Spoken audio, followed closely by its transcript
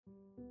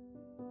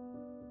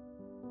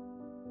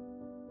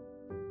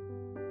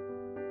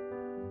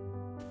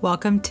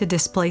Welcome to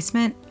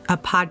Displacement, a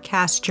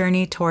podcast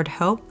journey toward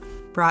hope,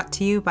 brought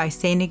to you by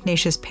St.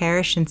 Ignatius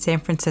Parish in San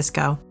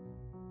Francisco.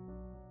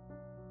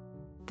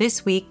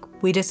 This week,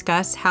 we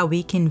discuss how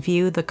we can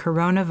view the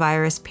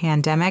coronavirus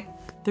pandemic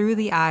through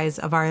the eyes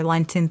of our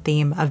Lenten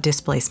theme of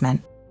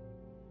displacement.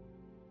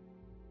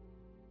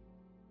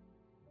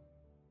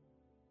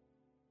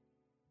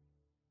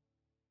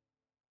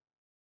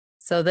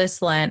 So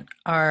this Lent,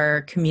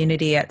 our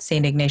community at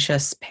St.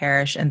 Ignatius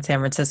Parish in San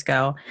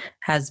Francisco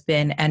has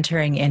been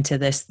entering into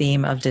this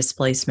theme of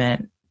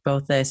displacement,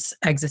 both this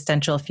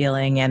existential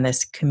feeling and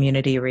this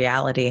community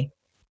reality.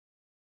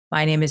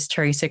 My name is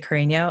Teresa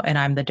Carino, and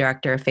I'm the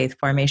Director of Faith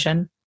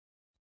Formation.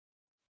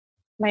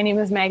 My name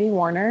is Maggie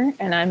Warner,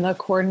 and I'm the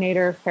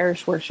Coordinator of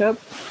Parish Worship.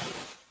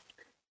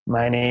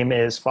 My name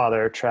is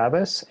Father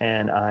Travis,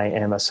 and I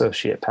am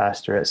Associate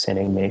Pastor at St.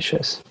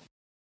 Ignatius.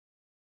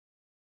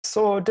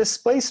 So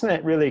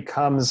displacement really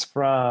comes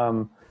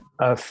from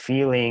a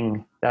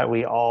feeling that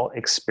we all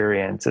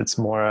experience. It's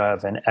more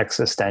of an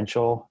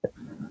existential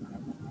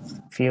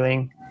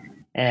feeling.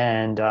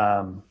 And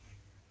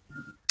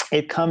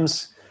it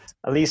comes,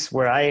 at least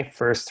where I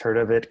first heard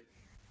of it,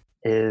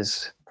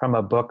 is from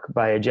a book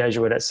by a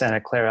Jesuit at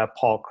Santa Clara,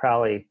 Paul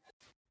Crowley,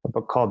 a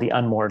book called The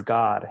Unmoored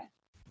God.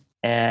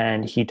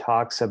 And he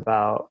talks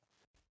about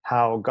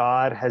how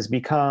God has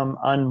become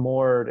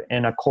unmoored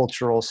in a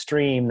cultural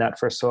stream that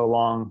for so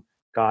long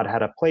God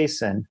had a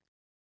place in.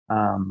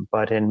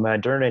 But in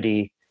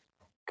modernity,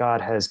 God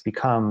has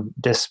become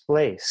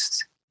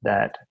displaced,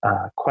 that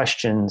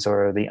questions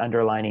or the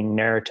underlying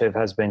narrative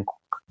has been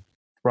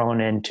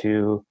thrown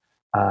into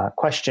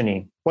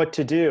questioning what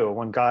to do.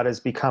 When God has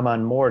become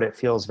unmoored, it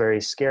feels very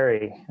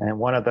scary. And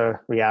one of the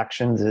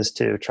reactions is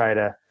to try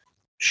to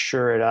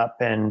shore it up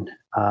in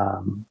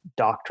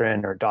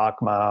doctrine or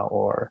dogma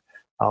or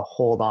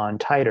hold on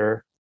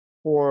tighter,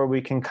 or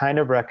we can kind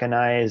of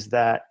recognize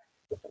that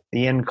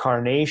the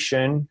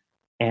incarnation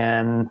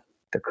and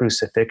the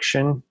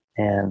crucifixion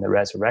and the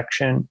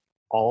resurrection,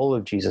 all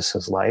of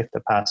Jesus's life,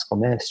 the Paschal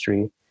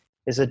ministry,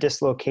 is a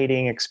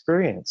dislocating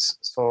experience,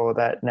 so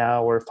that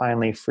now we're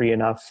finally free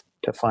enough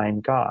to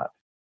find God.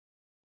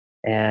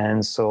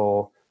 And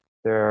so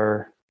there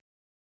are,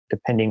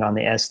 depending on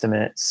the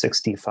estimate,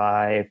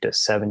 65 to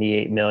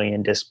 78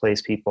 million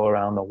displaced people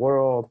around the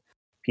world.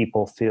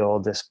 People feel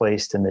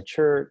displaced in the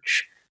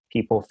church.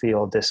 People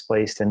feel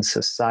displaced in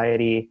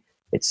society.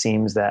 It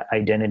seems that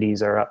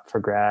identities are up for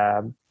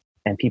grab,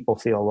 and people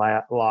feel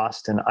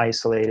lost and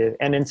isolated.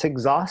 And it's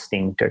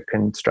exhausting to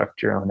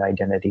construct your own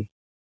identity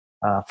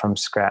from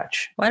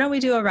scratch. Why don't we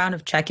do a round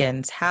of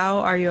check-ins? How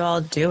are you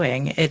all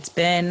doing? It's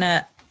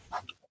been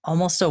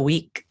almost a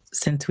week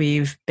since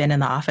we've been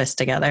in the office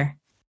together.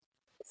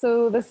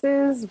 So this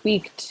is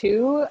week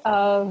 2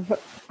 of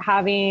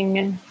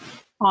having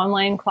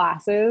online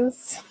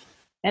classes.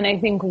 And I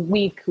think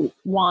week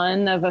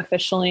 1 of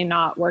officially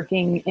not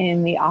working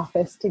in the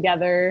office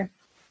together.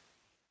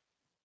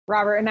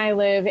 Robert and I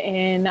live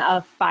in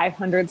a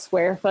 500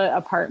 square foot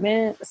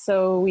apartment.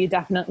 So we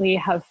definitely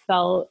have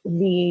felt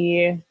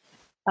the,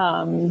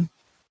 not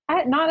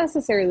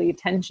necessarily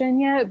tension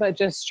yet, but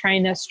just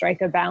trying to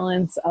strike a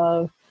balance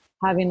of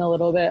having a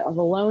little bit of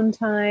alone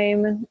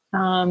time.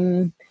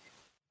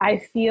 I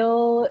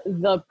feel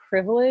the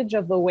privilege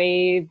of the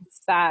ways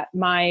that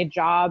my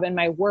job and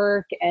my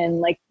work and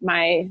like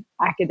my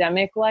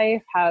academic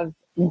life have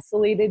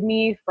insulated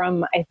me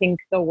from, I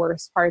think, the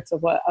worst parts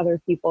of what other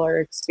people are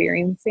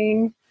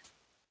experiencing.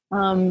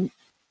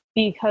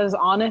 Because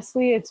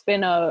honestly, it's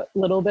been a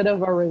little bit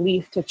of a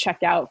relief to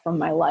check out from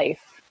my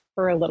life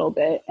for a little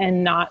bit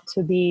and not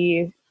to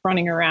be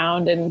running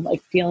around and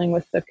like dealing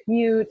with the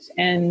commute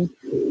and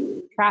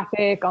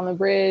traffic on the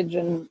bridge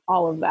and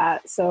all of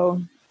that.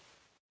 So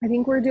I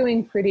think we're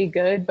doing pretty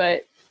good,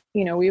 but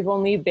you know, we've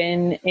only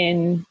been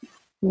in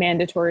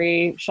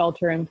mandatory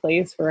shelter in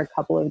place for a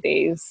couple of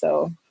days,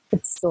 so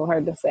it's still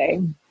hard to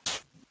say.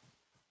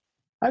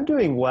 I'm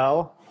doing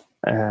well.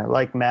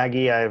 Like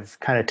Maggie, I've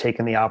kind of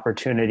taken the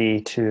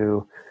opportunity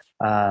to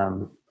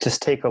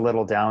just take a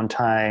little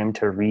downtime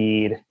to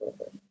read.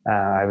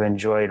 I've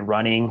enjoyed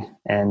running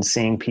and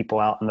seeing people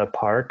out in the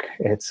park.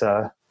 It's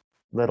a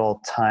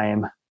little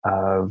time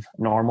of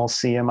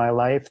normalcy in my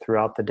life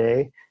throughout the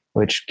day,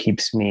 which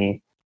keeps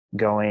me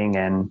going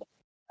and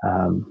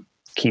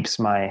keeps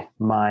my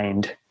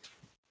mind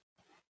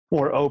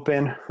more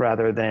open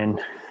rather than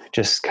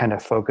just kind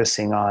of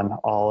focusing on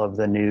all of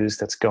the news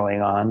that's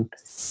going on.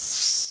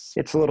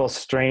 It's a little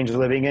strange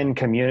living in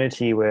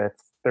community with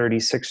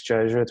 36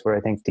 Jesuits, where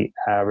I think the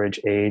average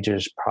age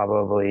is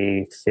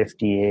probably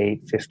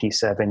 58,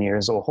 57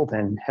 years old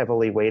and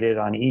heavily weighted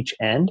on each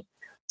end.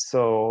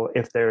 So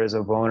if there is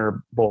a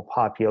vulnerable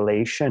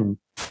population,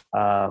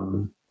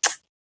 I'm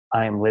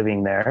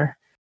living there.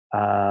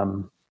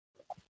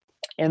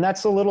 And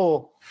that's a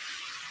little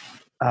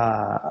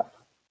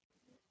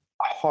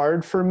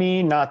hard for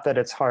me. Not that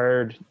it's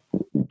hard,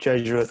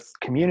 Jesuit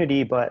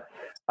community, but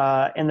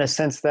in the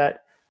sense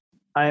that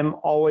I'm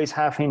always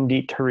having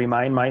to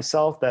remind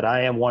myself that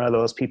I am one of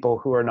those people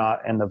who are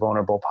not in the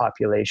vulnerable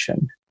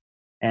population.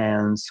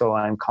 And so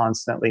I'm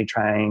constantly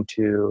trying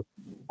to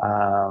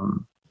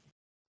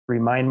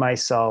remind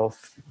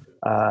myself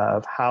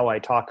of how I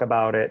talk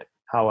about it,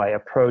 how I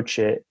approach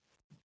it,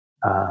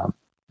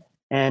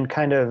 and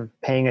kind of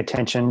paying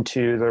attention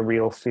to the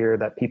real fear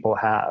that people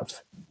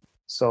have.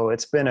 So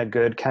it's been a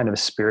good kind of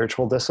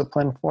spiritual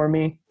discipline for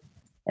me,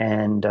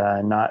 and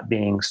not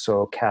being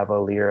so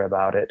cavalier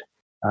about it,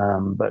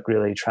 but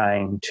really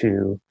trying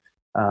to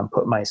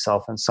put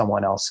myself in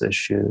someone else's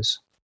shoes.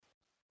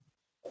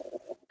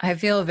 I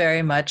feel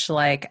very much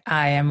like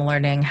I am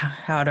learning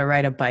how to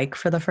ride a bike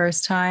for the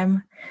first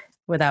time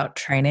without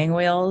training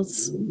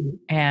wheels.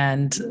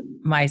 And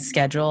my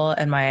schedule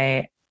and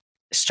my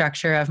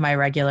structure of my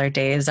regular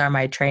days are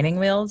my training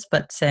wheels.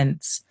 But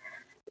since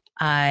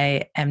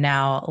I am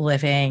now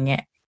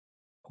living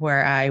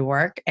where I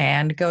work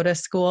and go to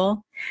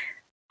school,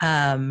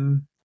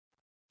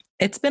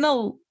 it's been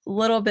a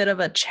little bit of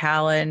a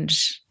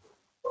challenge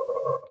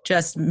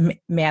just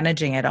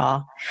managing it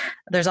all.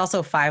 There's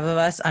also 5 of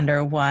us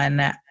under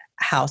one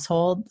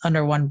household,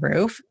 under one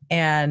roof,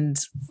 and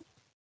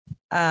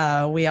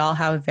we all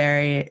have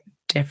very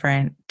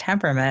different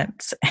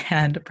temperaments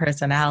and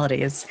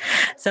personalities.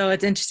 So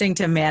it's interesting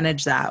to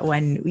manage that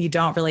when you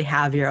don't really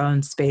have your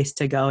own space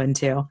to go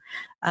into.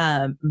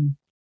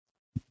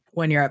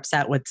 When you're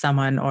upset with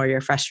someone or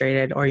you're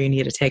frustrated or you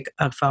need to take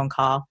a phone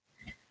call.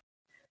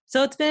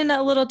 So it's been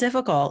a little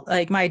difficult.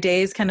 Like my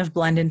days kind of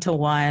blend into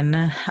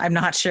one. I'm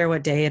not sure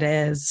what day it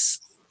is.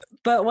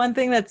 But one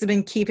thing that's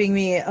been keeping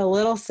me a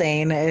little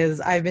sane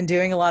is I've been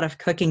doing a lot of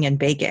cooking and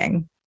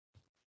baking,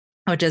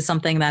 which is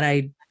something that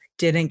I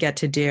didn't get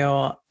to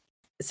do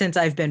since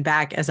I've been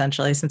back,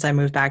 essentially, since I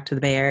moved back to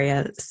the Bay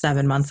Area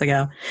 7 months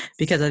ago,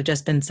 because I've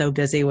just been so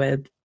busy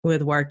with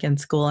work and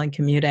school and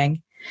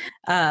commuting.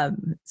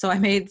 So I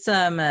made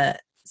some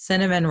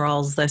cinnamon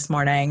rolls this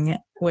morning,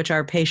 which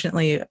are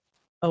patiently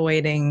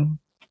awaiting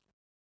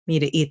me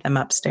to eat them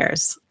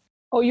upstairs.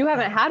 Oh, you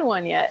haven't had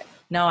one yet?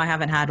 No, I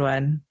haven't had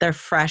one. They're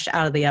fresh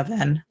out of the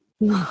oven.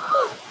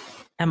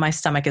 And my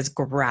stomach is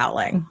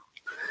growling.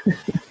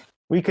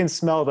 We can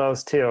smell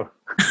those too.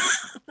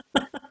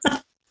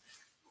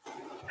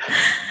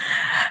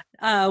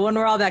 When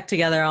we're all back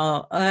together,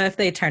 I'll if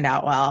they turned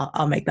out well,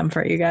 I'll make them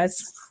for you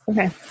guys.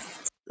 Okay.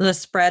 The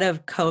spread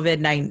of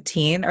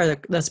COVID-19, or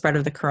the spread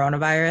of the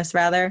coronavirus,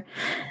 rather,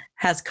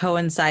 has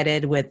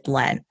coincided with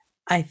Lent.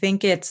 I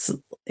think it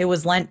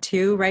was Lent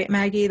 2, right,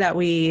 Maggie, that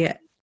we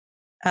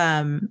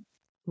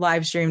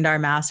live streamed our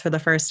Mass for the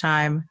first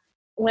time.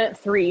 Lent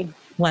 3.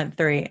 Lent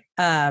 3.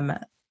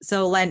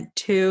 So Lent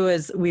 2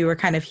 is, we were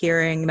kind of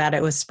hearing that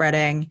it was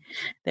spreading.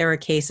 There were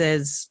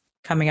cases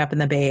coming up in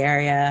the Bay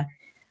Area.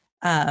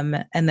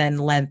 And then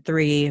Lent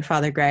 3,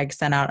 Father Greg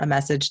sent out a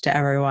message to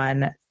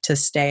everyone to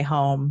stay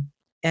home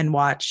and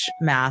watch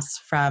Mass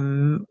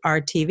from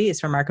our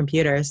TVs, from our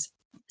computers.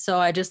 So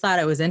I just thought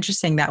it was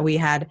interesting that we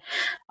had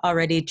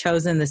already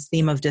chosen this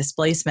theme of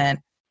displacement.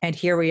 And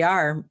here we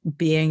are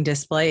being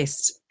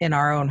displaced in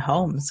our own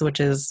homes, which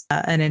is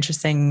an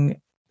interesting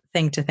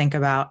thing to think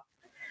about.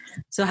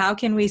 So how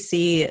can we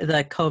see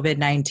the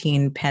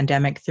COVID-19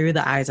 pandemic through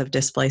the eyes of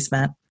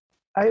displacement?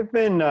 I've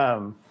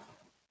been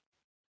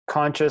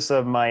conscious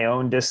of my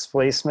own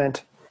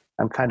displacement.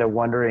 I'm kind of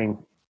wondering,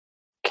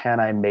 can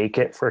I make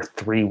it for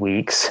 3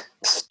 weeks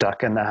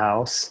stuck in the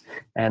house?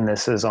 And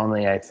this is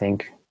only, I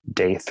think,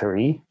 day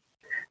 3.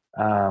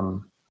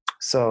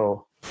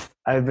 So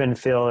I've been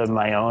feeling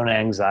my own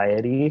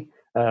anxiety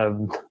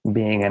of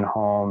being at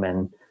home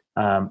and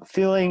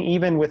feeling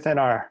even within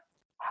our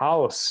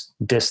house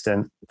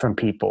distant from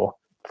people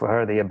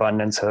for the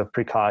abundance of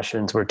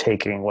precautions we're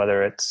taking,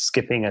 whether it's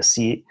skipping a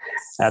seat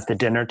at the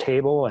dinner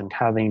table and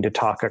having to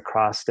talk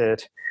across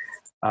it,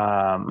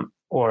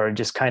 or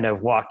just kind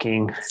of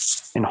walking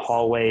in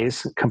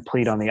hallways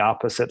complete on the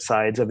opposite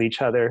sides of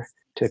each other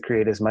to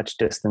create as much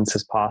distance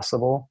as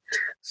possible.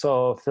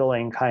 So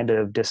feeling kind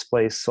of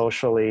displaced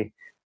socially,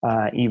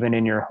 even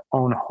in your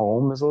own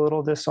home, is a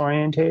little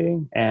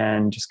disorientating,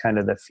 and just kind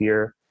of the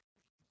fear.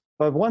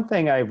 But one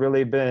thing I've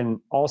really been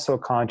also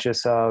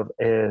conscious of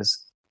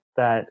is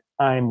that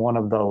I'm one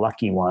of the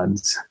lucky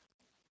ones.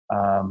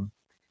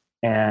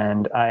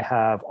 And I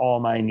have all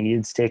my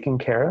needs taken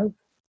care of,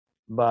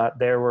 but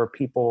there were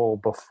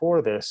people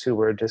before this who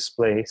were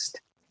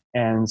displaced.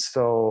 And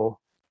so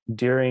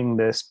during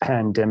this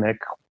pandemic,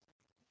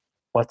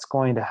 what's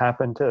going to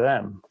happen to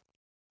them?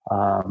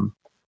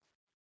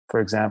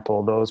 For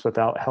example, those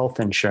without health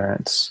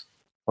insurance,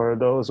 or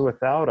those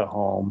without a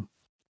home,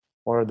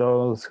 or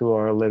those who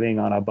are living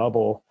on a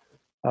bubble,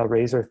 a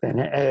razor thin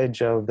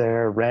edge of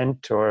their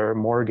rent or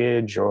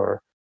mortgage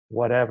or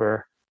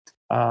whatever,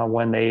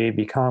 when they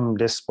become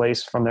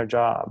displaced from their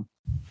job.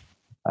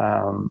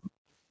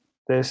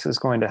 This is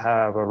going to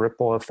have a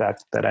ripple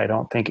effect that I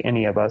don't think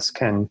any of us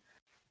can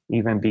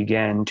even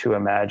begin to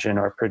imagine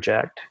or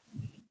project.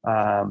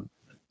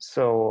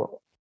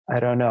 So I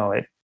don't know.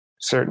 It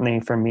certainly,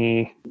 for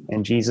me,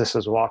 and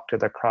Jesus' walk to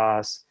the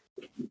cross,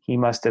 he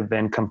must have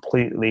been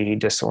completely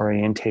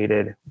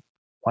disorientated,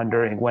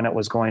 wondering when it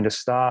was going to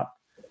stop.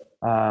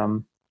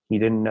 He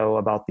didn't know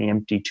about the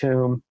empty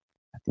tomb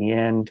at the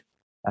end.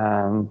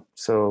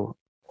 So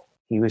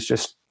he was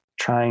just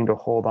trying to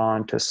hold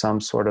on to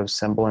some sort of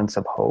semblance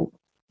of hope.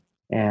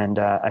 And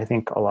I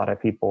think a lot of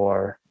people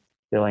are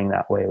feeling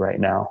that way right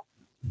now.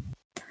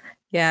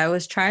 Yeah, I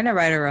was trying to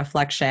write a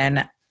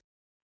reflection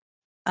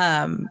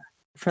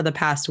for the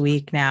past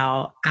week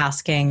now,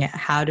 asking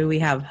how do we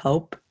have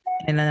hope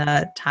in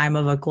a time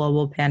of a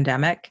global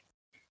pandemic?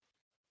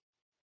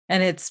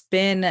 And it's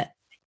been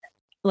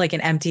like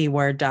an empty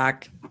Word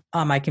doc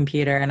on my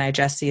computer, and I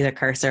just see the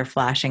cursor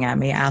flashing at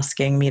me,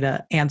 asking me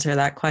to answer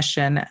that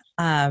question.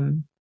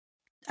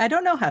 I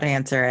don't know how to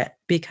answer it,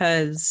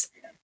 because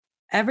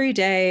every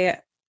day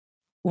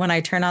when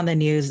I turn on the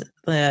news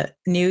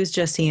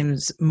just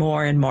seems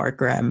more and more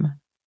grim.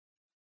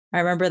 I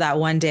remember that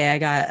one day I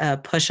got a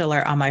push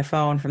alert on my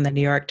phone from the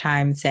New York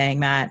Times saying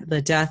that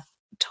the death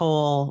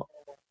toll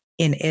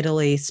in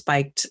Italy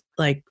spiked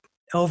like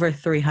over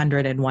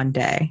 300 in one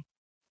day.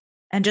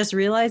 And just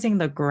realizing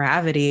the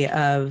gravity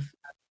of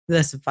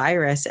this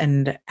virus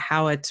and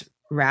how it's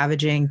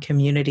ravaging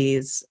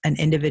communities and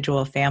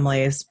individual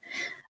families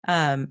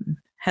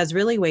has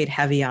really weighed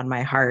heavy on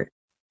my heart.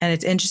 And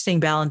it's interesting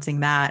balancing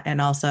that and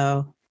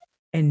also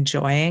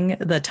enjoying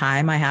the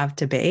time I have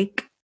to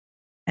bake.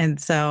 And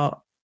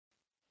so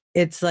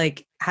it's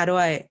like, how do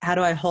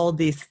I hold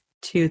these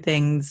two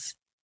things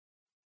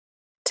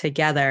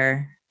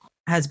together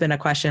has been a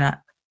question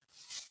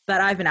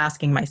that I've been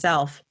asking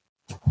myself.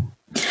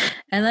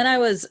 And then I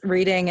was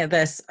reading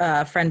this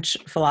French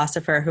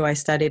philosopher who I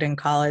studied in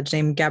college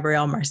named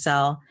Gabriel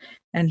Marcel,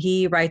 and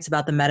he writes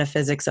about the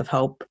metaphysics of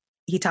hope.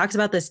 He talks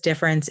about this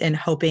difference in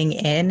hoping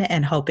in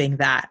and hoping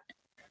that.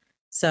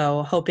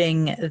 So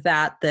hoping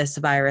that this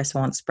virus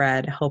won't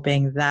spread,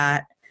 hoping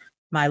that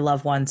my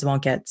loved ones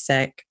won't get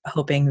sick,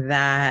 hoping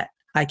that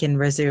I can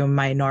resume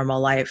my normal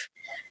life,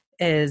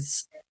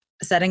 is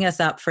setting us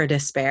up for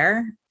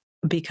despair,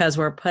 because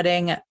we're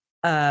putting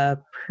a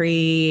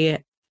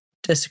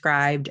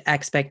pre-described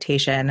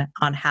expectation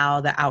on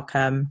how the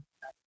outcome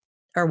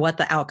or what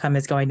the outcome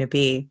is going to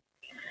be.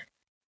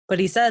 But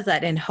he says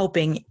that in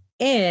hoping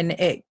in,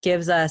 it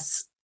gives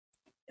us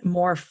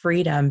more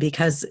freedom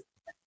because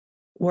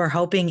we're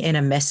hoping in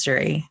a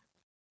mystery.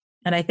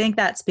 And I think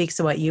that speaks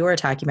to what you were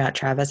talking about,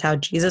 Travis, how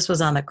Jesus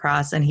was on the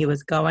cross and he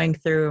was going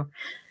through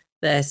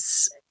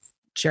this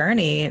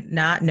journey,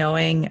 not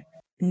knowing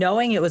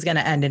it was going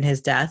to end in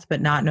his death,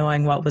 but not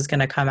knowing what was going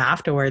to come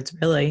afterwards,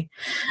 really.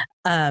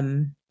 I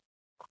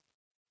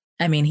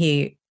mean,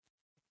 he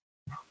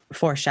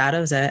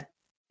foreshadows it,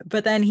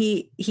 but then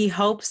he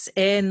hopes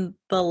in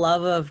the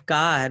love of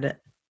God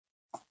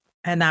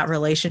and that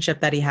relationship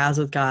that he has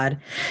with God.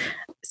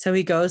 So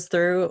he goes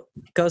through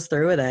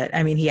with it.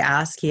 I mean, he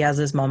has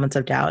his moments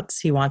of doubts.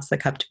 He wants the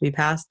cup to be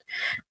passed,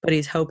 but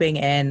he's hoping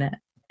in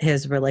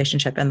his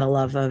relationship and the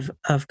love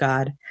of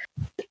God.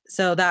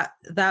 So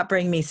that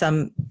brings me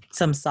some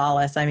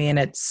solace. I mean,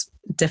 it's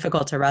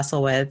difficult to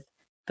wrestle with,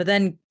 but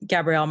then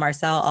Gabriel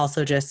Marcel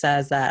also just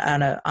says that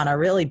on a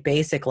really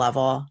basic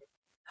level,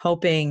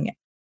 hoping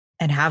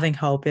and having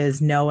hope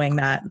is knowing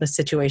that the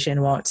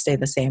situation won't stay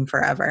the same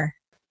forever.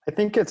 I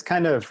think it's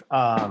kind of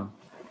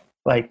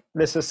like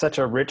this is such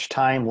a rich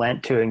time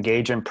Lent to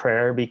engage in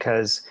prayer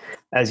because,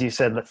 as you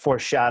said,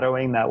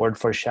 that word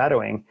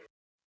foreshadowing,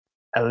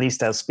 at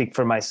least I'll speak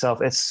for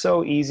myself, it's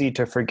so easy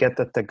to forget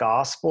that the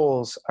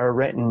Gospels are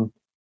written,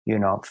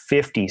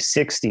 50,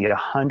 60,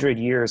 100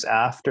 years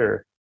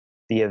after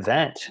the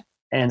event.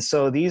 And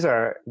so these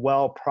are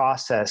well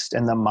processed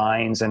in the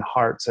minds and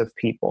hearts of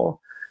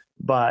people,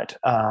 but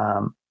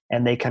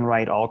and they can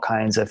write all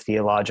kinds of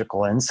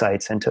theological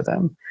insights into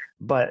them.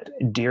 But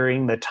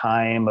during the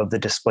time of the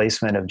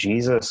displacement of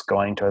Jesus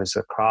going towards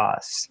the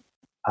cross,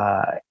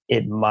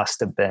 it must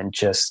have been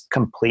just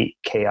complete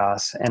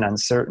chaos and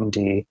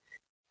uncertainty,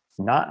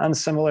 not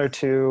unsimilar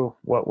to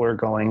what we're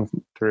going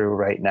through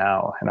right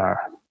now in our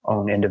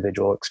own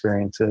individual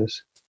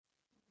experiences.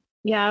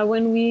 Yeah,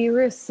 when we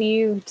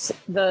received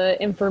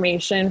the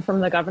information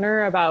from the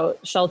governor about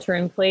shelter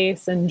in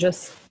place, and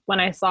just when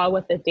I saw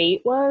what the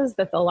date was,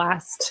 that the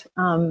last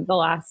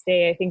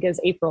day I think is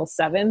April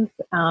 7th,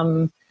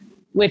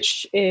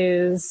 which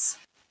is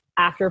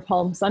after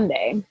Palm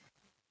Sunday.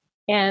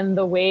 And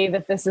the way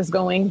that this is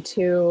going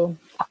to,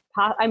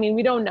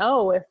 we don't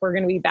know if we're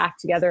going to be back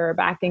together or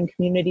back in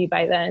community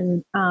by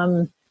then.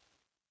 And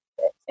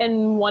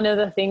one of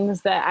the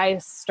things that I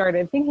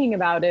started thinking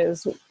about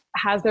is,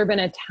 has there been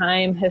a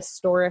time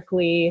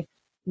historically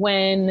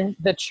when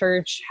the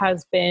church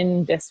has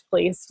been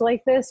displaced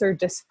like this or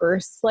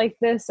dispersed like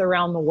this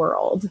around the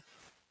world?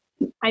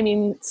 I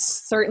mean,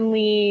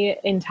 certainly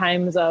in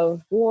times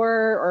of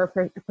war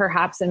or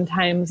perhaps in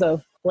times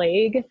of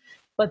plague,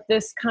 but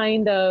this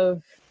kind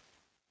of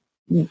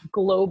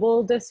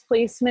global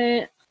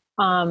displacement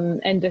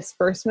and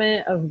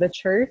disbursement of the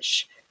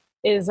church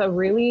is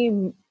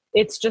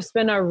it's just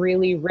been a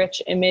really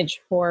rich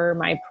image for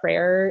my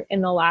prayer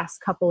in the last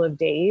couple of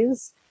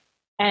days.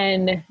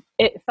 And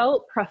it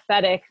felt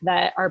prophetic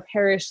that our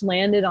parish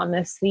landed on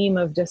this theme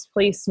of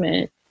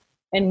displacement.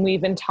 And we've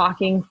been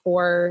talking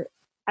for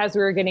as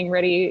we were getting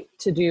ready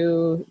to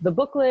do the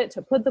booklet,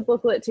 to put the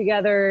booklet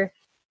together,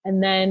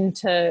 and then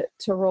to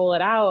roll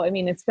it out, I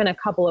mean, it's been a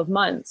couple of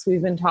months.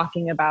 We've been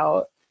talking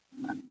about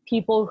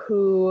people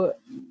who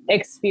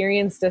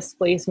experience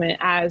displacement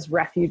as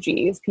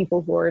refugees,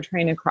 people who are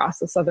trying to cross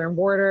the southern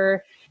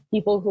border,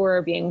 people who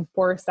are being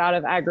forced out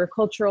of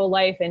agricultural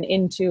life and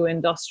into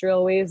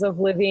industrial ways of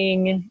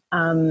living.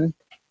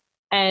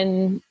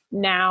 And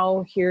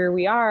now here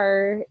we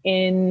are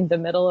in the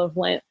middle of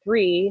Lent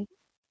 3,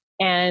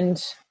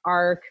 and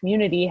our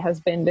community has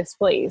been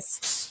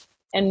displaced.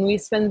 And we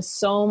spend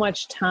so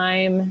much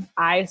time,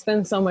 I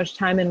spend so much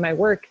time in my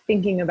work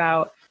thinking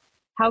about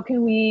how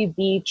can we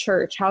be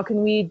church? How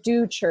can we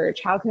do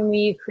church? How can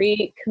we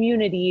create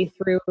community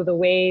through the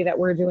way that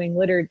we're doing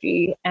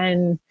liturgy?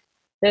 And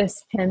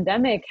this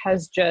pandemic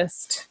has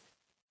just,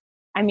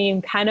 I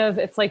mean, kind of,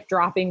 it's like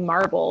dropping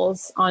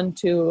marbles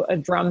onto a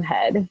drum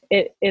head.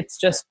 It's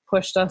just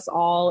pushed us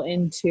all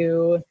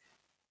into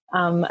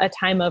a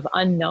time of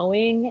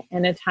unknowing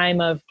and a time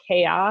of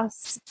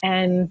chaos.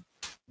 And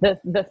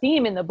the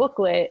theme in the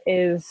booklet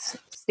is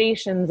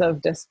stations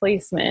of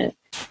displacement.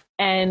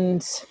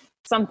 And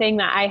something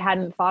that I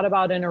hadn't thought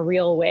about in a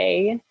real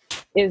way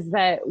is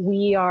that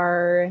we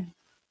are,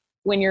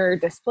 when you're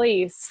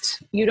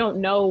displaced, you don't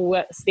know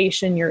what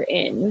station you're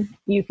in.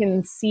 You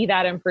can see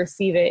that and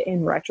perceive it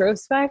in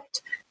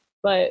retrospect.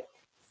 But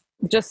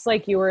just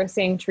like you were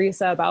saying,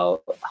 Teresa,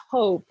 about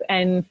hope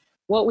and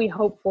what we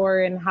hope for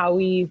and how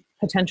we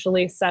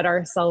potentially set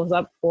ourselves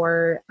up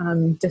for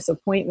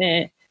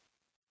disappointment,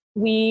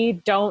 we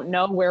don't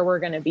know where we're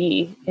going to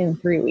be in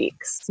 3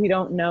 weeks. We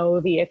don't know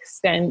the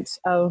extent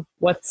of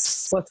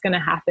what's going to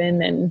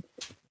happen. And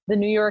the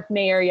New York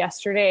mayor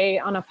yesterday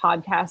on a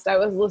podcast I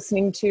was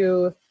listening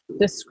to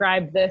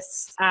described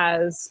this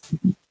as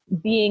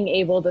being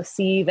able to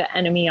see the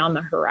enemy on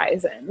the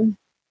horizon.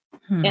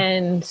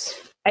 And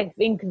I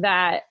think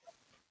that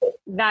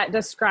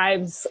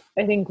describes,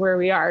 I think, where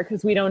we are,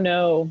 because we don't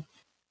know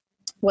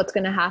what's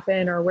going to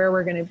happen or where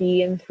we're going to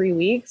be in 3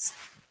 weeks.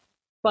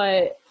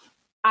 But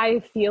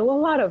I feel a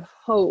lot of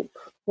hope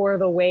for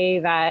the way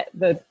that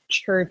the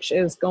church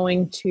is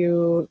going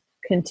to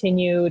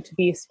continue to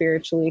be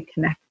spiritually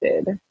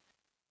connected.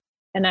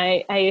 And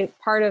I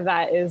part of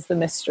that is the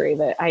mystery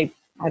that I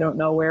don't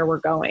know where we're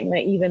going,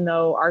 that even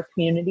though our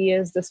community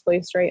is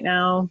displaced right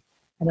now,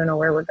 I don't know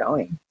where we're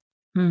going.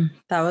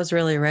 That was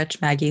really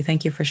rich, Maggie.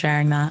 Thank you for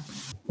sharing that.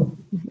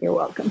 You're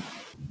welcome.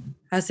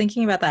 I was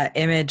thinking about that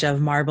image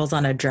of marbles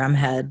on a drum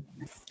head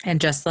and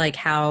just like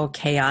how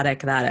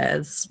chaotic that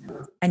is.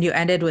 And you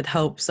ended with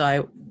hope. So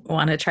I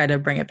want to try to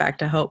bring it back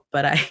to hope,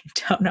 but I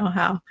don't know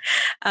how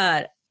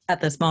at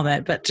this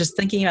moment. But just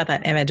thinking about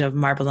that image of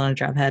marbles on a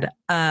drum head.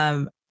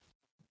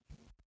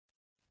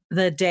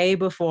 The day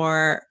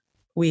before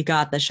we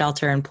got the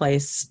shelter in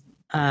place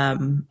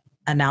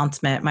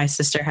announcement, my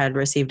sister had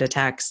received a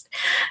text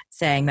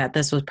saying that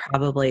this was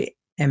probably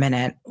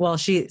imminent. Well,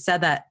 she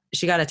said that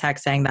she got a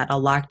text saying that a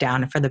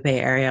lockdown for the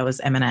Bay Area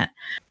was imminent.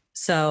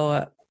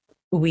 So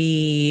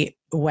we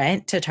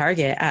went to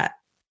Target at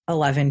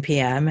 11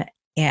 p.m.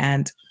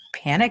 and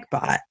panic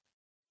bought.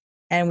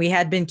 And we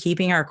had been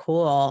keeping our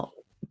cool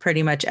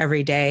pretty much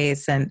every day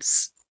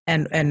since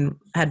and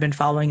had been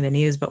following the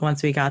news. But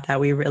once we got that,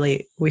 we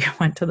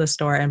went to the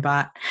store and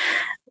bought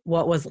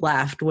what was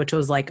left, which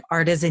was like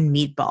artisan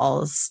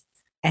meatballs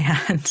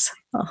and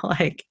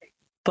like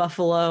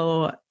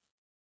buffalo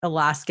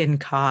Alaskan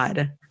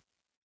cod,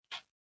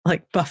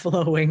 like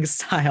buffalo wing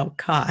style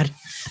cod.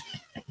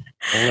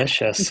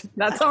 Delicious.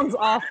 That sounds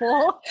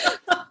awful.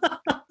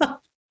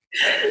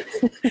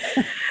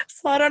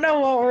 So I don't know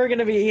what we're going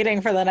to be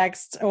eating for the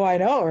next, I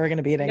know what we're going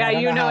to be eating. Yeah,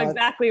 you know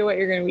exactly what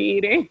you're going to be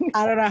eating.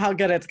 I don't know how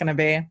good it's going to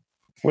be.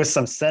 With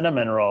some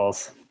cinnamon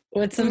rolls.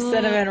 With some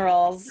cinnamon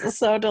rolls.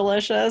 So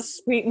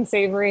delicious. Sweet and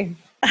savory.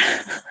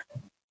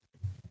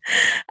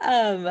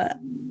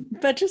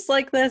 But just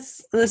like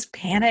this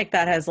panic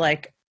that has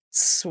like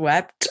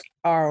swept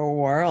our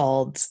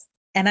world,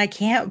 and I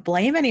can't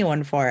blame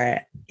anyone for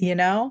it, you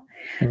know?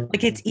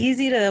 Like it's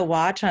easy to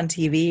watch on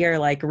TV or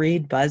like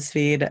read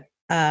BuzzFeed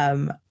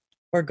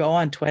or go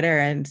on Twitter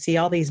and see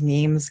all these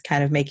memes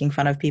kind of making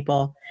fun of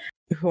people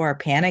who are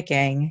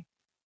panicking.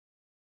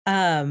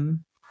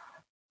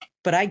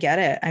 But I get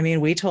it. I mean,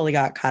 we totally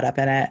got caught up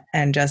in it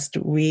and just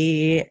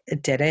we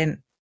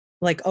didn't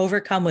like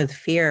overcome with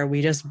fear.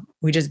 We just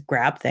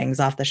grabbed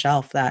things off the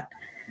shelf that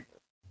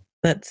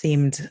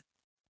seemed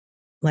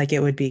like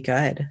it would be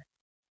good.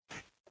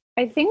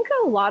 I think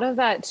a lot of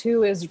that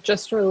too is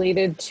just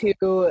related to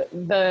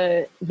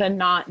the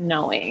not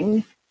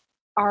knowing.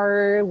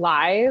 Our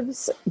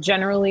lives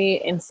generally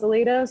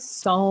insulate us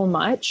so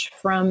much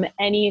from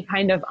any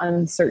kind of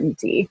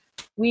uncertainty.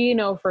 We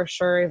know for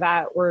sure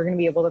that we're going to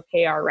be able to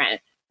pay our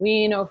rent.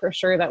 We know for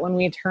sure that when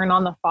we turn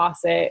on the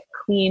faucet,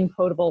 clean,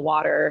 potable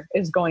water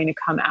is going to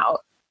come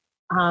out.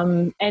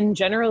 And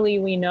generally,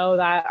 we know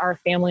that our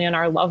family and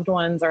our loved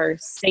ones are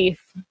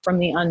safe from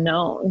the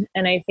unknown.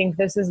 And I think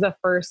this is the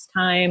first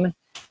time,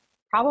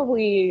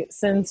 probably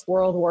since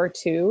World War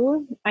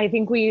II, I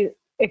think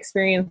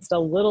experienced a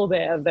little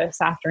bit of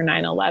this after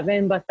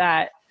 9/11, but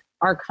that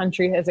our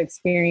country has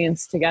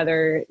experienced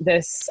together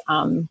this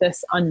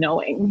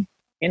unknowing,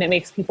 and it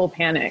makes people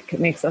panic. It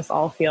makes us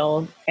all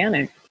feel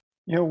panicked.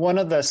 One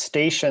of the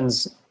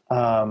stations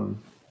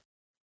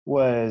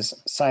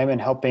was Simon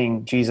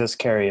helping Jesus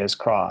carry his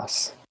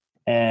cross.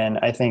 And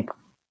I think,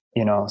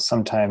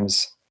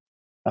 sometimes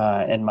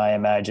in my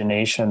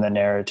imagination, the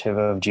narrative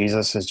of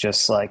Jesus is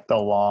just like the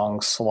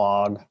long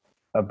slog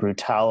of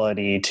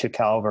brutality to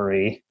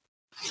Calvary.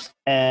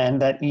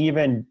 And that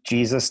even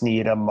Jesus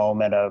needed a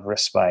moment of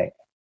respite,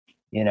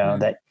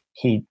 that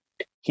he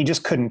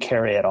just couldn't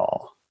carry it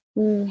all.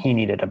 He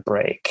needed a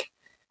break.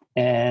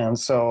 And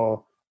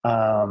so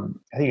I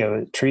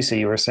think Teresa,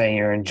 you were saying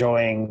you're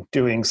enjoying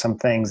doing some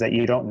things that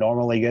you don't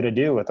normally get to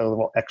do with a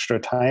little extra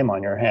time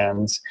on your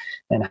hands,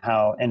 and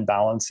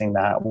balancing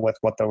that with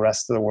what the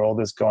rest of the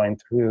world is going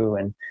through.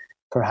 And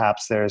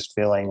perhaps there's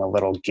feeling a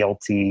little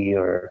guilty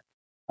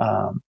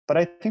but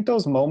I think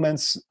those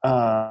moments,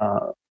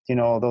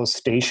 those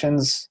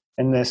stations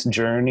in this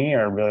journey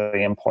are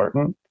really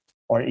important,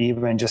 or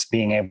even just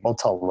being able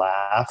to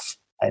laugh.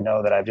 I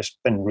know that I've just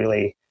been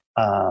really,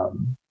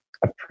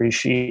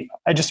 appreciate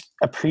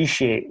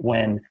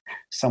when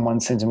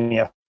someone sends me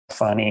a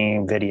funny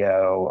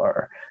video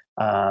or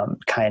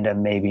kind of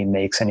maybe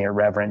makes an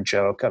irreverent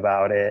joke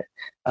about it.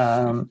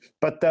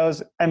 But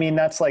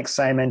that's like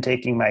Simon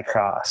taking my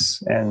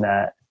cross, and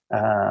that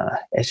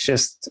it's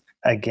just,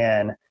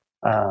 again,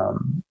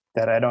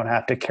 that I don't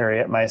have to carry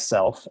it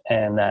myself,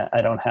 and that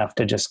I don't have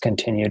to just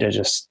continue to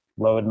just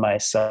load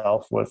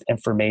myself with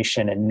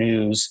information and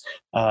news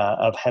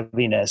of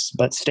heaviness,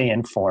 but stay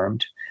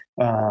informed.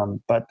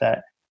 But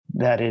that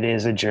it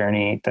is a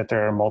journey, that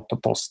there are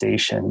multiple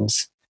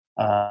stations,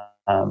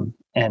 and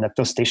that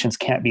those stations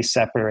can't be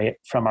separate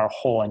from our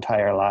whole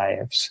entire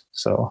lives.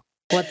 So,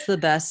 what's the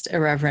best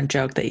irreverent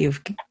joke that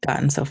you've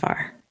gotten so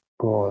far?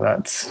 Oh,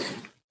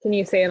 Can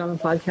you say it on the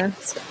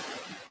podcast?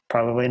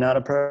 Probably not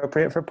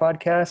appropriate for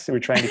podcasts. We're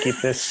trying to keep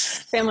this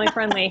family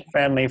friendly.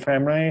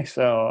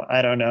 So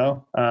I don't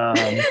know.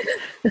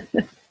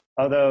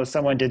 Although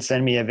someone did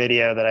send me a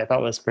video that I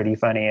thought was pretty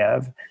funny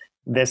of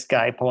this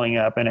guy pulling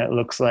up, and it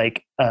looks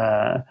like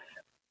a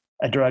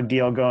drug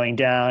deal going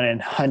down, and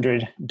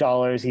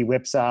 $100 he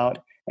whips out,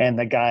 and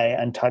the guy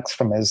untucks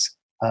from his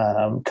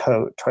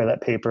coat toilet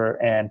paper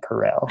and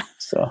Purell.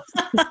 So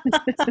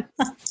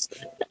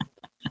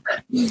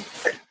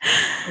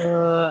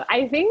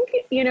I think,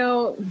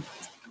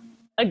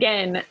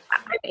 again,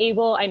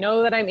 I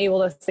know that I'm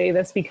able to say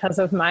this because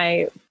of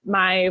my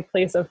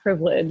place of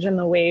privilege and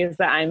the ways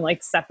that I'm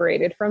like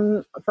separated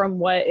from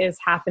what is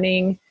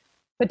happening,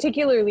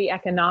 particularly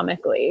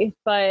economically.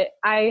 But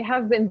I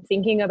have been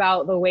thinking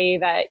about the way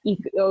that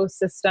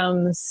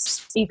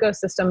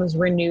ecosystems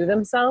renew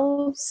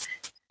themselves.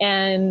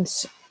 And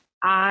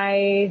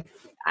the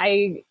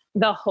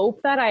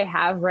hope that I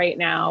have right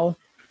now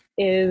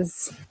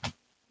is,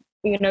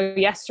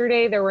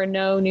 yesterday there were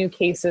no new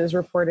cases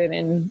reported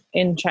in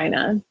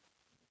China.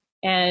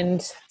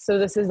 And so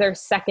this is their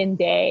second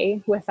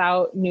day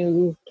without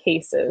new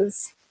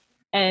cases.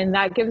 And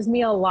that gives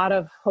me a lot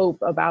of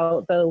hope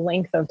about the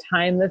length of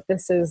time that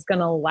this is going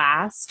to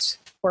last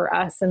for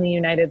us in the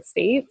United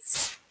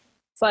States.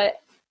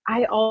 But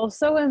I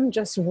also am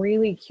just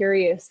really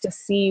curious to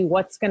see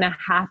what's going to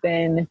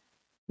happen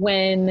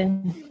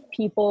when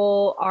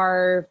people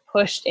are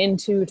pushed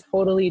into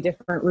totally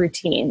different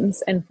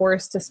routines and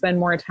forced to spend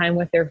more time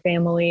with their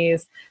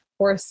families,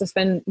 forced to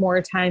spend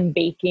more time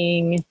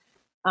baking,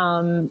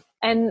 and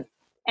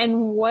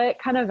what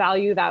kind of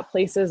value that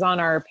places on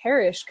our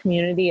parish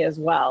community as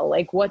well.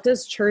 Like, what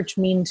does church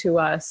mean to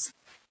us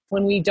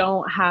when we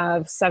don't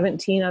have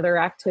 17 other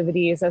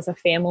activities as a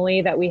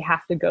family that we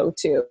have to go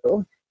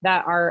to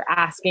that are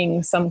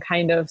asking some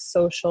kind of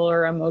social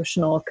or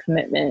emotional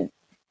commitment?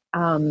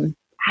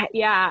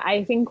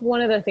 I think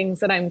one of the things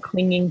that I'm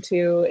clinging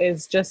to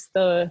is just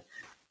the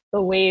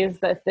ways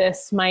that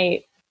this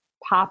might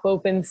pop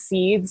open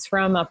seeds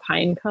from a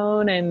pine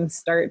cone and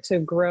start to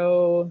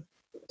grow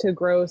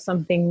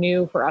something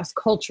new for us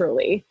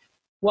culturally.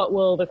 What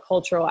will the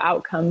cultural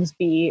outcomes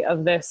be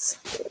of this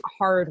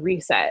hard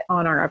reset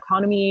on our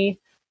economy,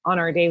 on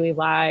our daily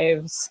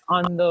lives,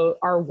 on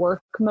our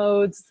work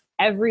modes?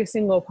 Every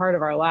single part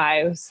of our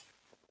lives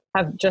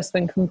have just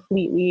been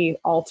completely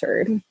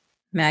altered.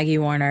 Maggie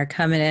Warner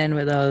coming in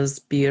with those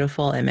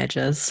beautiful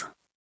images.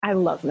 I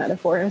love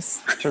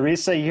metaphors.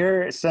 Teresa,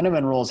 your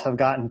cinnamon rolls have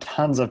gotten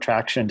tons of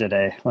traction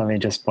today. Let me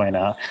just point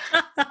out.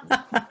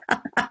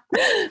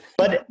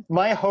 But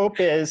my hope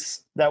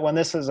is that when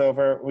this is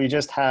over, we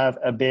just have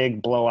a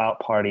big blowout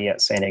party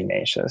at St.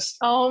 Ignatius.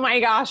 Oh my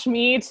gosh,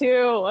 me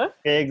too.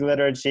 Big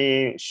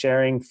liturgy,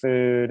 sharing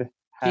food.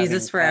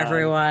 Jesus for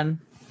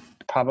everyone.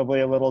 Probably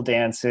a little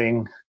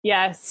dancing.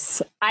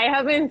 Yes, I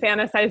have been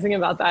fantasizing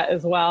about that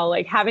as well.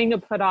 Like having to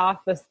put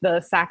off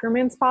the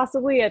sacraments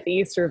possibly at the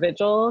Easter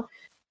Vigil.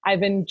 I've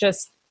been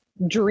just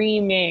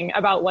dreaming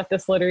about what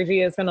this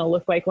liturgy is going to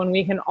look like when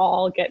we can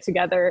all get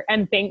together.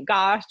 And thank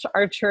gosh,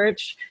 our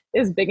church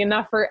is big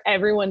enough for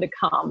everyone to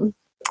come.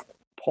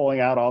 pulling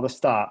out all the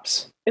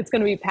stops. It's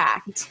going to be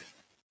packed.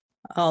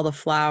 All the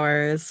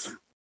flowers.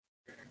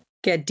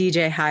 Get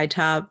DJ High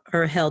Top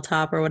or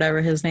Hilltop or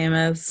whatever his name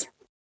is.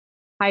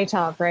 High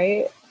Top,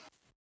 right?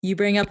 You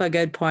bring up a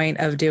good point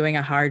of doing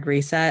a hard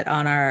reset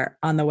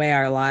on the way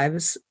our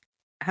lives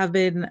have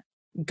been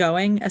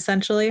going,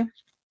 essentially,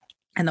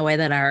 and the way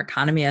that our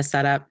economy is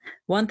set up.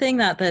 One thing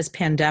that this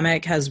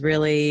pandemic has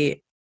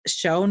really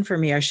shown for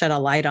me or shed a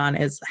light on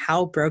is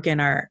how broken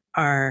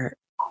our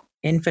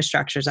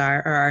infrastructures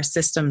are, or our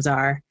systems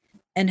are,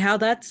 and how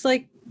that's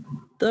like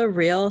the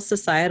real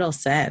societal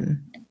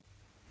sin.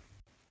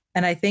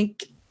 And I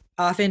think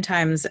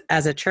oftentimes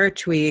as a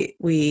church,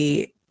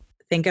 we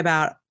think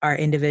about our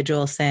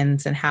individual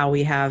sins and how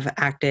we have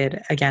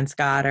acted against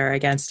God or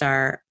against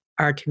our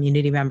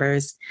community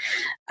members.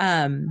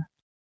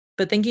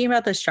 But thinking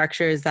about the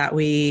structures that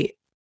we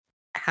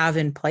have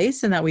in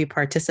place and that we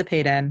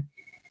participate in,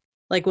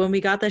 like when we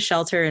got the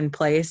shelter in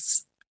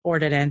place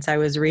ordinance, I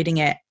was reading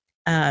it,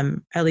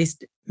 at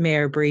least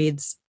Mayor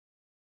Breed's,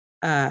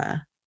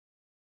 from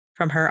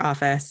her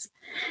office.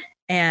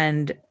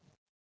 And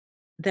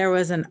there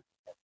was an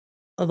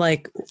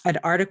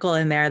article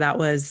in there that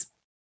was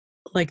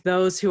like,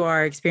 those who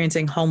are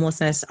experiencing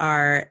homelessness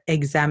are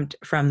exempt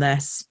from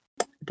this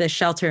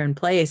shelter in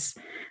place,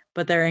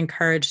 but they're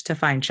encouraged to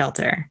find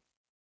shelter.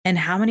 And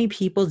how many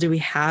people do we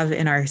have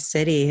in our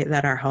city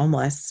that are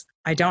homeless?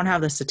 I don't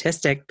have the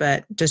statistic,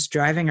 but just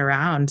driving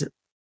around,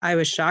 I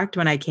was shocked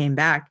when I came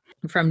back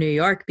from New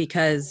York,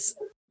 because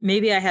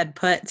maybe I had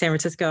put San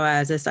Francisco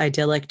as this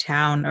idyllic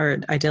town or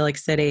idyllic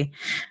city,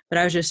 but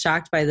I was just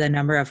shocked by the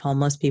number of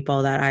homeless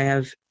people that I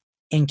have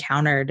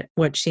encountered,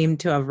 which seemed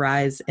to have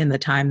rise in the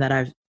time that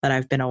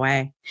I've been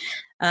away.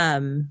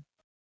 And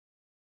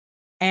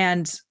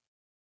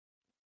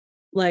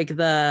like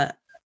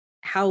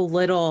how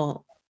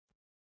little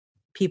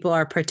people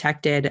are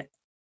protected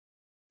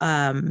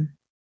at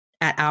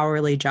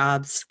hourly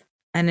jobs.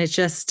 And it's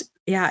just,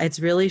 it's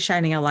really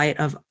shining a light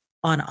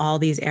on all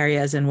these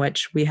areas in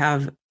which we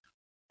have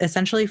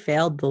essentially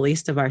failed the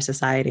least of our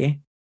society.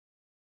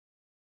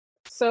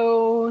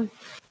 So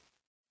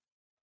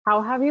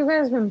how have you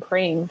guys been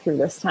praying through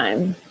this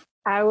time?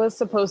 I was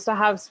supposed to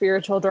have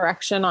spiritual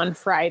direction on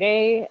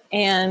Friday,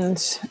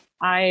 and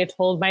I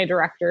told my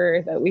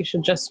director that we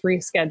should just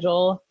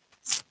reschedule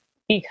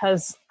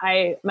because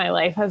my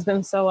life has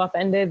been so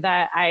upended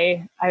that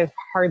I've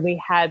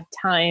hardly had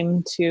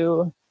time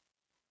to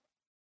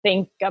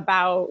think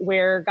about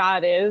where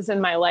God is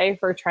in my life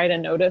or try to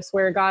notice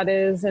where God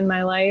is in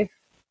my life.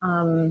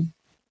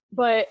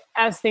 But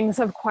as things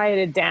have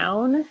quieted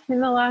down in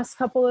the last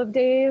couple of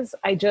days,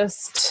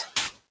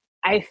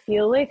 I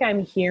feel like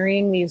I'm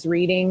hearing these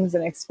readings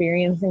and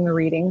experiencing the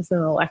readings in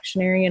the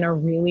lectionary in a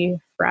really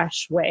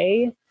fresh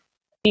way,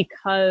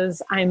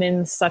 because I'm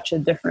in such a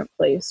different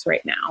place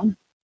right now.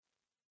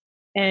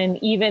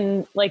 And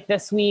even like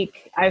this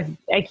week, I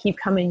keep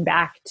coming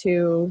back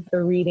to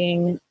the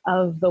reading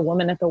of the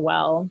woman at the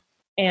well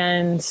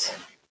and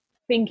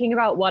thinking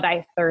about what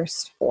I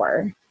thirst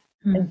for,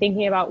 and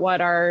thinking about what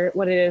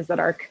it is that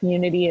our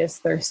community is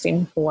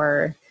thirsting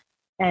for,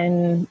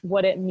 and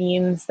what it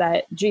means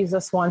that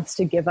Jesus wants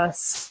to give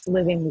us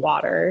living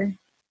water.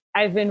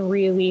 I've been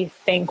really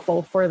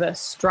thankful for the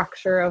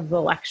structure of the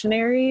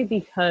lectionary,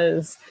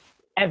 because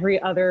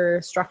every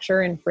other structure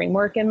and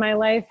framework in my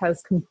life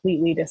has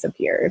completely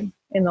disappeared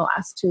in the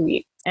last 2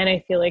 weeks. And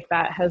I feel like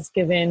that has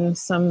given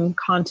some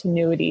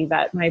continuity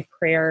that my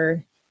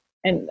prayer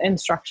and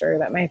structure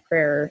that my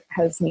prayer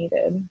has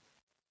needed.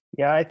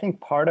 Yeah, I think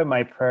part of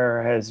my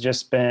prayer has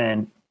just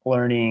been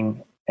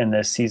learning in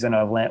this season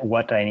of Lent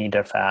what I need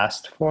to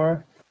fast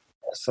for.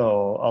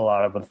 So a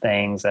lot of the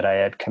things that I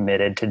had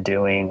committed to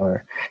doing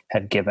or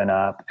had given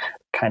up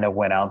kind of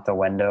went out the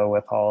window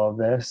with all of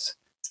this.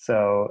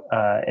 So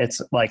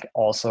it's like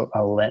also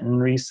a Lenten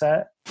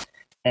reset.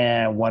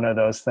 And one of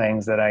those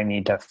things that I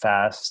need to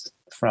fast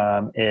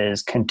from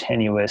is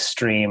continuous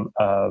stream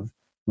of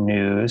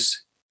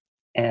news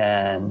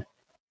and,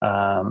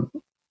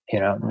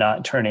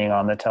 not turning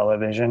on the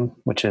television,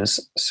 which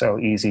is so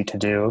easy to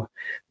do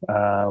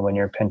when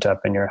you're pent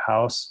up in your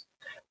house.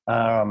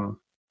 I've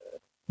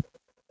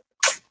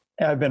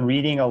been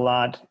reading a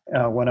lot.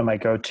 One of my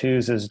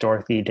go-tos is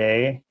Dorothy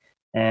Day.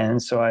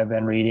 And so I've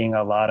been reading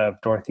a lot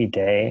of Dorothy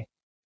Day.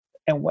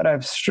 And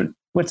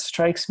what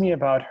strikes me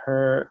about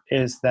her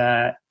is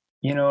that,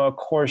 of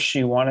course,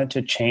 she wanted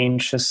to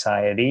change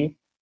society,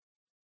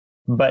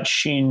 but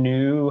she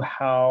knew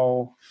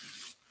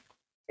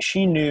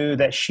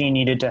that she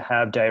needed to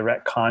have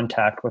direct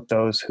contact with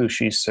those who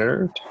she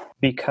served,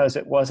 because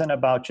it wasn't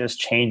about just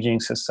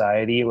changing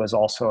society. It was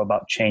also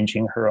about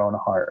changing her own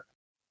heart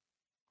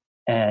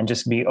and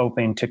just be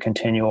open to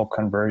continual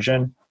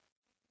conversion.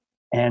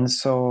 And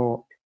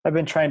so I've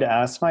been trying to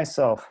ask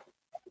myself,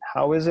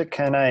 how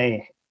can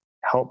I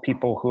help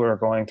people who are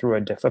going through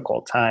a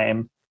difficult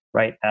time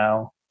right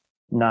now,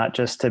 not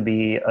just to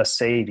be a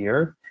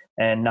savior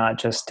and not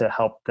just to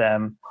help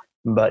them,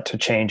 but to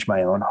change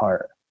my own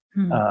heart.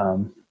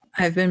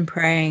 I've been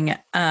praying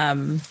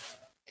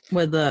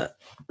with the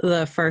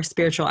the first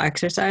spiritual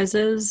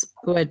exercises,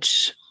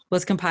 which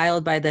was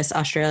compiled by this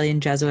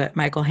Australian Jesuit,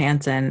 Michael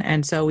Hansen.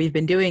 And so we've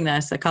been doing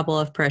this, a couple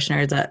of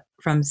parishioners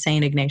from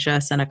St.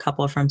 Ignatius and a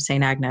couple from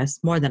St. Agnes,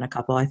 more than a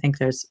couple. I think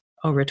there's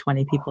over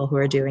 20 people who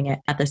are doing it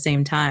at the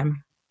same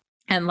time.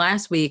 And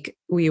last week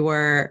we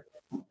were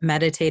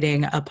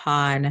meditating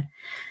upon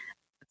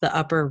the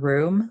upper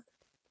room.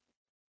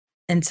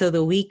 And so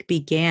the week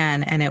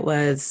began, and it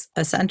was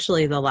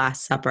essentially the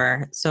Last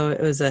Supper. So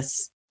it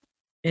was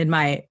in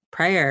my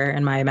prayer,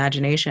 in my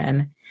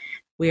imagination,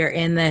 we are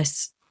in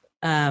this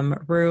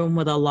room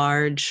with a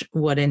large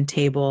wooden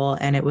table,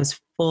 and it was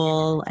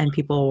full, and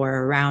people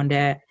were around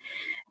it,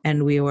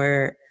 and we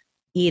were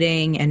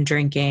eating and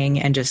drinking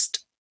and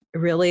just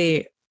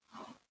really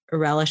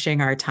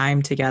relishing our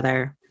time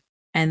together.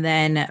 And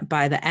then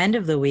by the end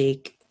of the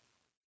week,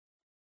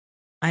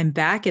 I'm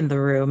back in the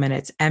room and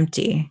it's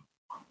empty.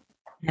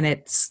 And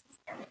it's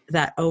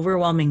that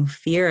overwhelming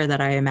fear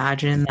that I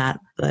imagine that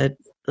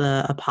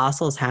the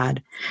apostles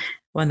had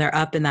when they're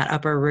up in that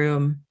upper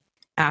room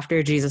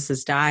after Jesus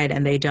has died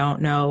and they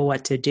don't know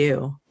what to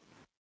do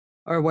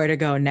or where to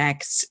go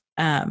next.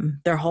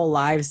 Their whole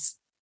lives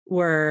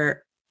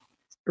were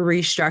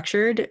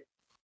restructured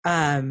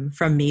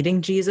from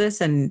meeting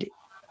Jesus, and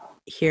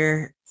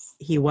here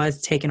he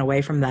was taken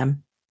away from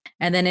them.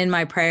 And then in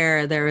my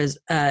prayer, there was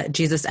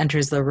Jesus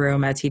enters the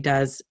room as he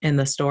does in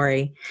the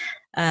story,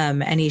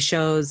 and he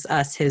shows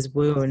us his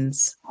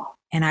wounds.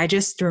 And I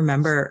just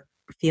remember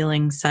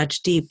feeling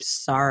such deep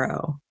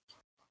sorrow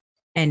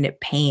and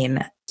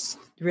pain,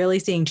 really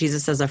seeing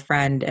Jesus as a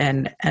friend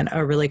and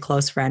a really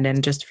close friend,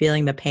 and just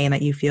feeling the pain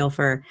that you feel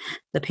for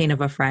the pain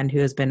of a friend who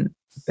has been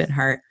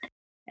hurt.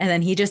 And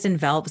then he just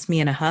envelops me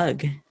in a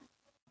hug.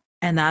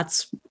 And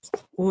that's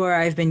where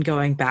I've been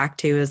going back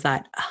to, is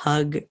that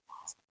hug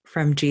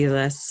from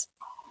Jesus,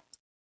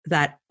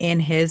 that in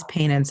his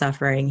pain and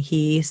suffering,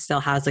 he still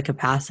has the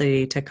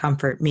capacity to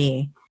comfort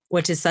me,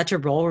 which is such a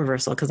role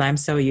reversal because I'm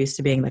so used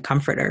to being the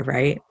comforter,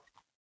 right?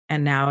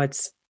 And now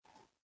it's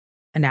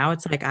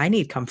like I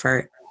need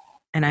comfort,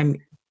 and I'm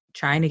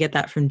trying to get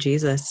that from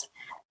Jesus.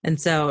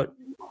 And so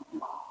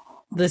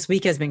this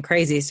week has been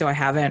crazy, so I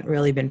haven't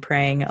really been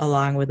praying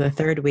along with the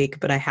third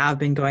week, but I have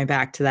been going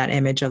back to that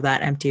image of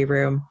that empty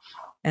room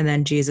and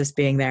then Jesus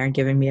being there and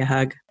giving me a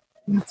hug.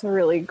 That's a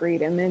really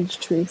great image,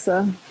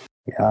 Teresa.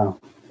 Yeah.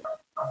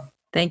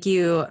 Thank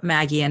you,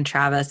 Maggie and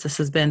Travis. This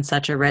has been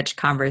such a rich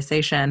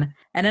conversation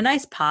and a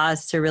nice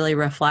pause to really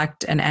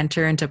reflect and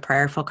enter into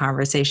prayerful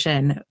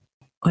conversation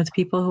with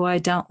people who I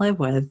don't live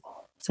with.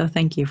 So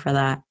thank you for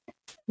that.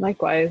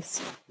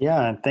 Likewise.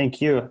 Yeah, thank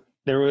you.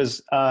 There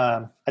was,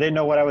 I didn't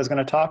know what I was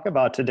going to talk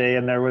about today,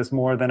 and there was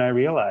more than I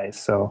realized.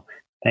 So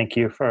thank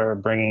you for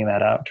bringing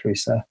that out,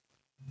 Teresa.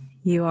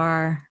 You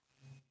are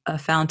a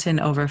fountain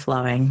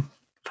overflowing,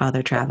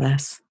 Father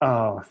Travis.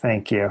 Oh,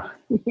 thank you.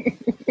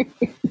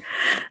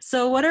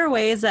 So what are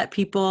ways that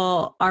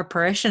people, our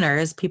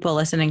parishioners, people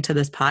listening to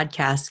this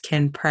podcast,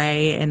 can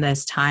pray in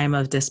this time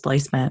of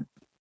displacement?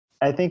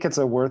 I think it's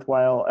a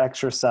worthwhile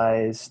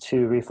exercise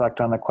to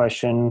reflect on the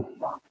question,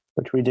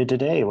 which we did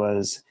today,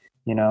 was,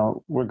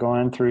 we're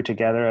going through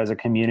together as a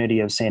community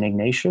of St.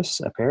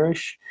 Ignatius, a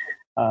parish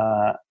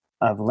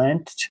of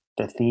Lent.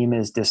 The theme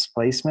is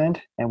displacement,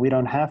 and we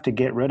don't have to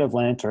get rid of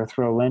Lent or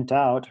throw Lent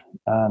out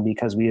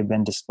because we have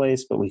been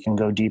displaced, but we can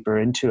go deeper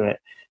into it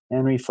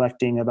and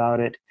reflecting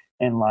about it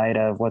in light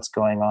of what's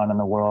going on in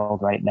the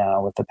world right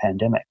now with the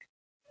pandemic.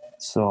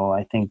 So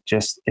I think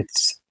just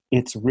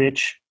it's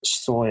rich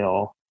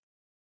soil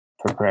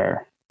for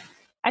prayer.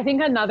 I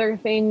think another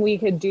thing we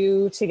could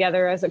do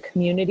together as a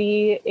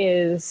community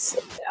is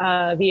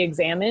the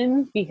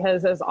Examen,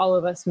 because as all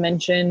of us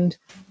mentioned,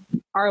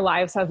 our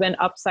lives have been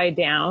upside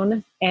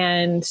down,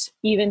 and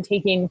even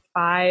taking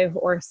 5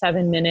 or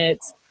 7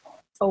 minutes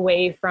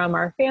away from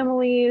our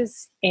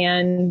families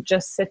and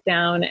just sit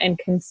down and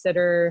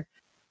consider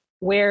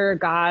where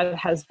God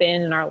has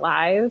been in our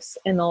lives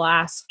in the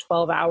last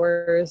 12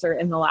 hours or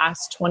in the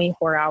last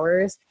 24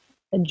 hours,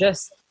 and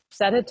just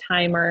set a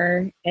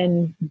timer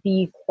and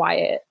be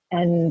quiet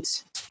and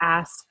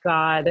ask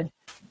God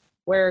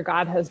where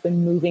God has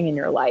been moving in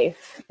your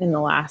life in the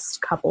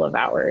last couple of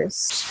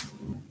hours.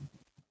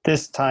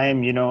 This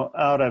time,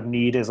 out of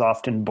need is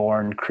often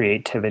born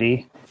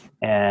creativity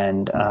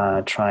and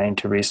trying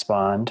to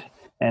respond.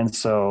 And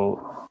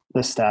so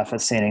the staff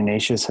at St.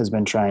 Ignatius has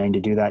been trying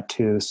to do that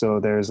too. So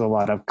there's a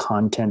lot of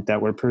content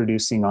that we're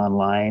producing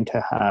online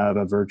to have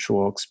a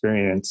virtual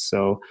experience.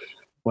 So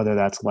whether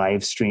that's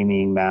live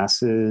streaming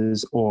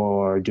masses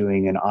or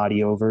doing an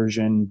audio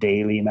version,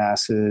 daily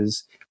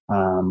masses,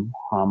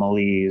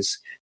 homilies,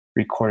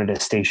 recorded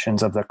at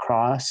Stations of the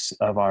Cross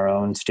of our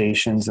own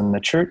stations in the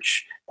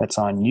church. That's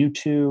on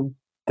YouTube.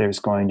 There's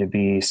going to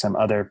be some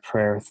other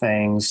prayer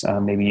things.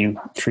 Maybe you,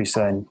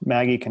 Teresa and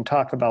Maggie, can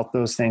talk about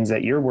those things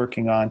that you're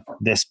working on,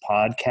 this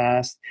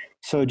podcast.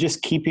 So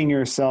just keeping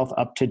yourself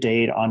up to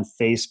date on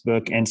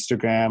Facebook,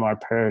 Instagram, our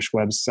parish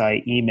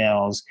website,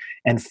 emails,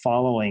 and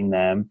following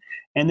them.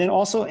 And then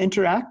also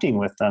interacting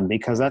with them,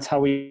 because that's how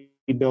we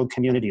build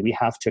community, we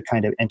have to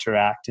kind of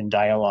interact and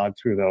dialogue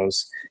through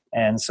those.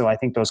 And so I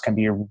think those can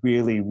be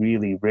really,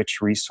 really rich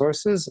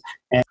resources.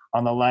 And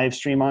on the live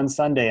stream on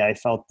Sunday, I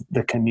felt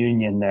the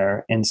communion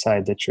there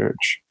inside the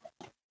church.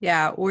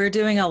 Yeah, we're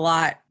doing a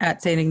lot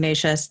at St.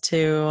 Ignatius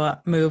to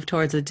move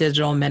towards a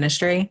digital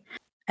ministry.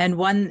 And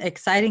one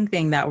exciting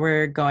thing that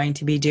we're going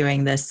to be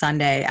doing this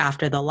Sunday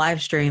after the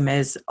live stream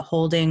is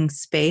holding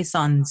space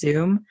on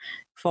Zoom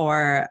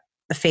for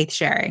faith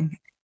sharing.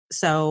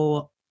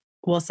 So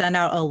we'll send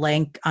out a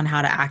link on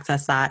how to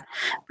access that,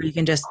 where you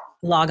can just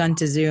log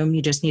onto Zoom.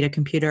 You just need a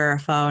computer or a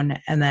phone,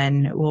 and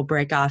then we'll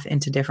break off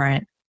into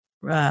different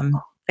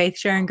faith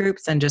sharing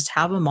groups and just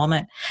have a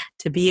moment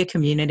to be a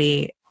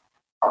community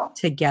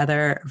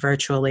together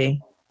virtually.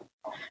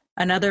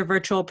 Another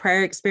virtual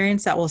prayer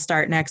experience that will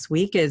start next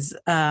week is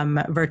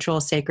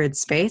virtual sacred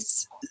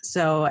space.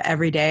 So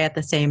every day at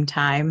the same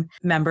time,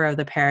 a member of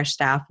the parish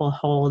staff will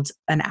hold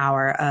an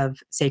hour of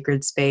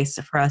sacred space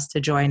for us to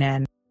join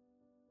in.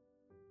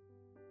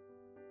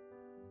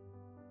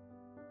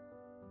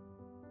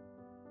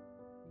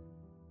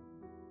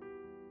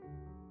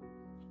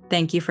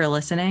 Thank you for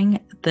listening.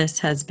 This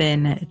has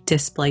been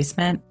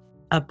Displacement,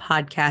 a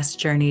podcast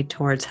journey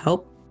towards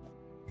hope.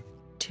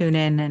 Tune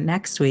in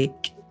next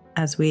week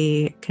as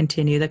we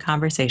continue the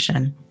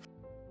conversation.